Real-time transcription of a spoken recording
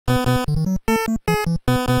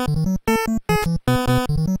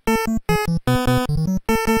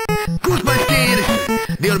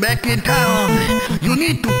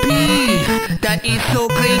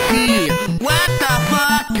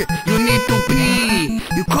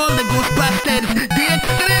You call the Ghostbusters, they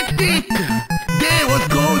extract it! There was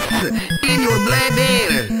ghosts in your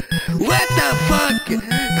bladder! What the fuck? You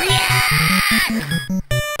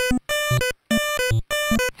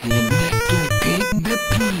need to take the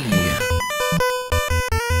pee.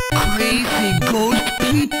 Crazy ghost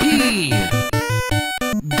pee-pee.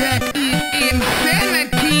 That is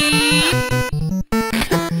insanity!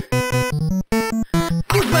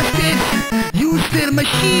 Ghostbusters use their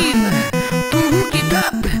machine to hook it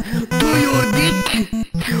up to your dick.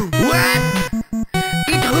 What?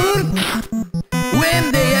 It hurts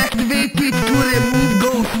when they activate it to remove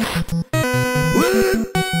ghosts. What?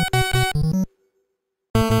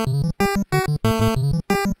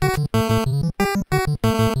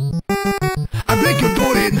 I break your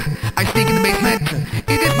door in. I sneak in the basement.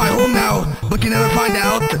 It is my home now, but you never find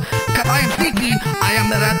out. Cause I am sneaky, I am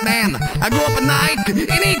the rat man. I go up at night and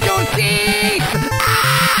eat your cheeks!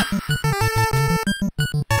 Ah!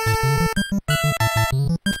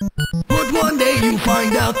 But one day you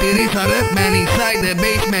find out there is a rat man inside the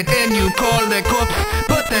basement and you call the cops.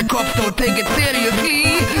 But the cops don't take it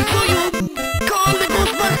seriously, so you call the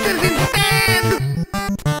Ghostbusters instead!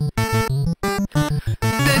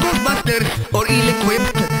 The Ghostbusters are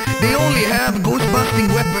ill-equipped. They only have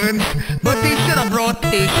ghost-busting weapons, but they should have brought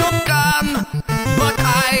a shotgun. But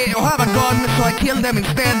I have a gun, so I kill them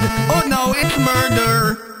instead. Oh no, it's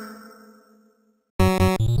murder!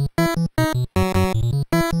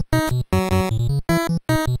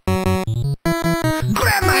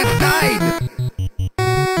 Grandma has died!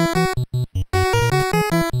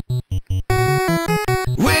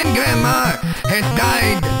 When Grandma has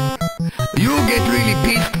died, you get really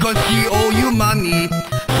pissed cause she owe you money.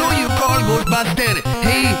 So you call Ghostbuster.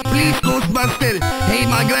 Hey, please Ghostbuster. Hey,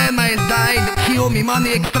 my grandma has died. She owe me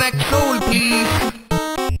money. Extract soul, please.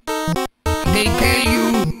 They tell you,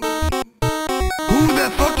 who the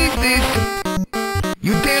fuck is this?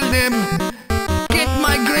 You tell them, get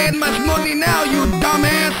my grandma's money now, you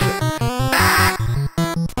dumbass. Ah!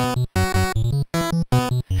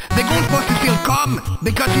 The Ghostbusters still come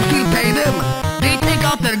because you still pay them. They take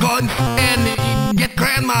out their guns and get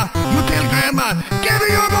grandma. You tell grandma, give me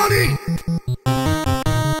your money!